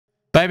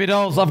Baby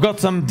dolls, I've got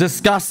some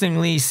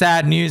disgustingly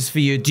sad news for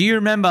you. Do you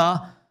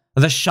remember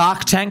the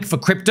Shark Tank for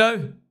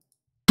crypto?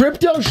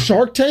 Crypto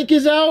Shark Tank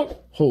is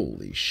out?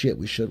 Holy shit,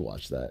 we should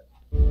watch that.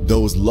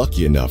 Those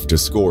lucky enough to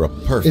score a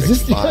perfect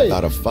 5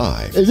 out of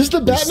 5. Is this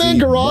the Batman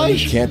Garage?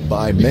 Money can't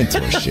buy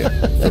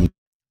mentorship. From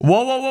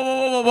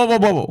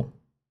Whoa.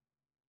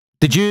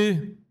 Did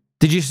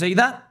you see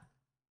that?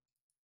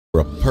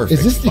 a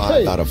perfect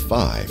 5 out of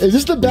 5. Is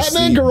this the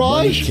Batman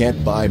Garage? Money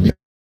can't buy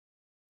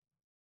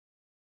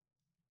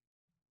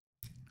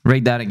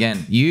Read that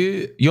again.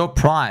 Your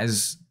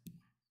prize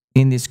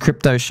in this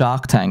crypto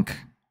Shark Tank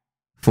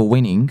for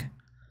winning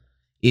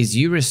is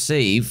you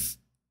receive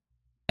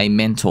a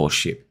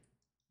mentorship.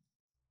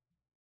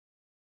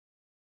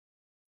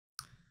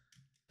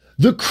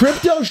 The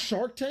Crypto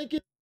Shark Tank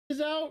is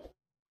out?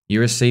 You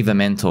receive a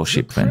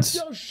mentorship, friends.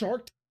 Crypto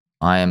Shark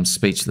I am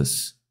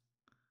speechless.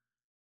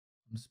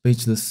 I'm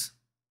speechless.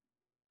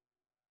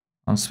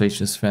 I'm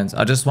speechless, friends.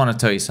 I just want to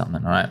tell you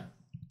something, all right?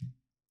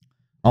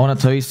 I want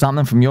to tell you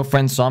something from your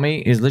friend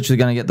Somi. He's literally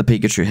going to get the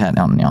Pikachu hat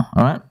out now,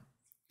 all right?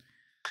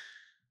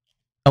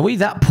 Are we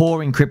that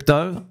poor in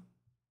crypto?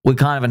 We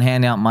can't even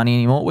hand out money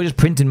anymore. We're just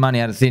printing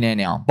money out of thin air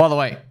now. By the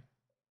way,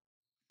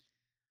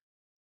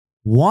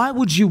 why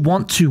would you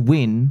want to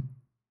win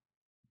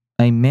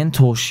a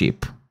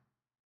mentorship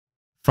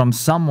from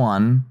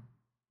someone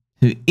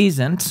who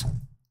isn't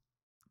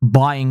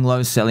buying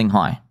low, selling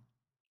high?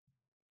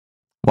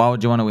 Why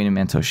would you want to win a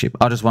mentorship?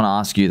 I just want to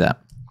ask you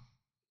that.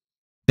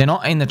 They're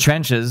not in the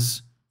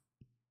trenches.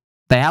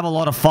 They have a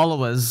lot of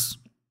followers.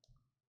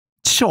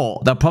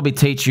 Sure, they'll probably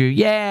teach you,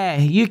 yeah,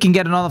 you can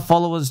get another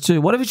followers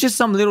too. What if it's just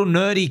some little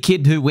nerdy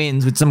kid who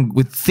wins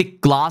with thick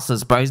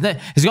glasses, bro?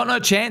 He's got no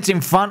chance in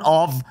front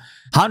of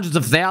hundreds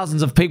of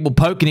thousands of people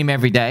poking him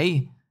every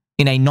day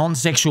in a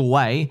non-sexual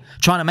way,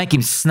 trying to make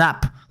him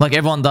snap like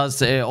everyone does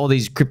to all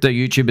these crypto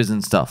YouTubers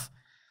and stuff.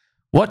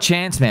 What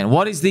chance, man?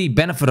 What is the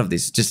benefit of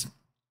this? Just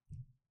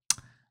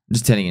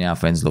telling you now,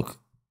 friends, look,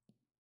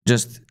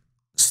 just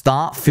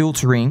start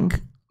filtering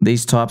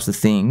these types of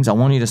things. I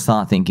want you to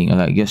start thinking,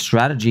 okay, your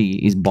strategy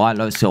is buy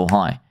low, sell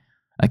high.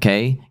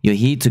 Okay? You're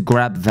here to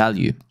grab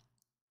value.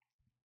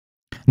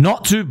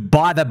 Not to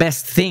buy the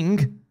best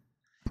thing,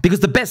 because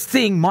the best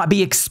thing might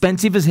be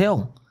expensive as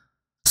hell.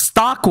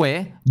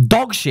 Starkware,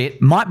 dog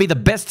shit, might be the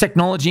best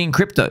technology in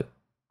crypto.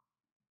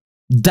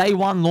 Day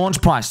one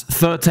launch price,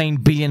 13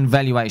 billion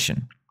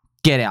valuation.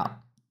 Get out.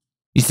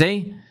 You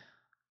see?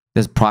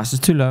 There's prices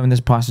too low and there's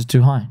prices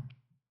too high.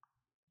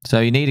 So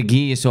you need to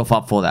gear yourself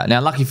up for that. Now,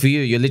 lucky for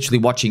you, you're literally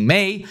watching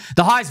me,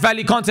 the highest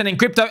value content in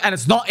crypto, and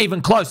it's not even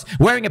close.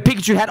 Wearing a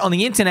Pikachu hat on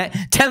the internet,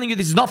 telling you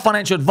this is not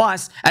financial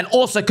advice, and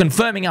also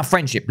confirming our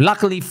friendship.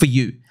 Luckily for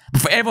you.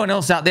 But for everyone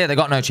else out there, they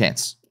got no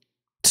chance.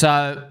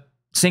 So,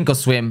 sink or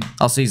swim.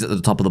 I'll see you at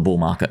the top of the bull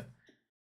market.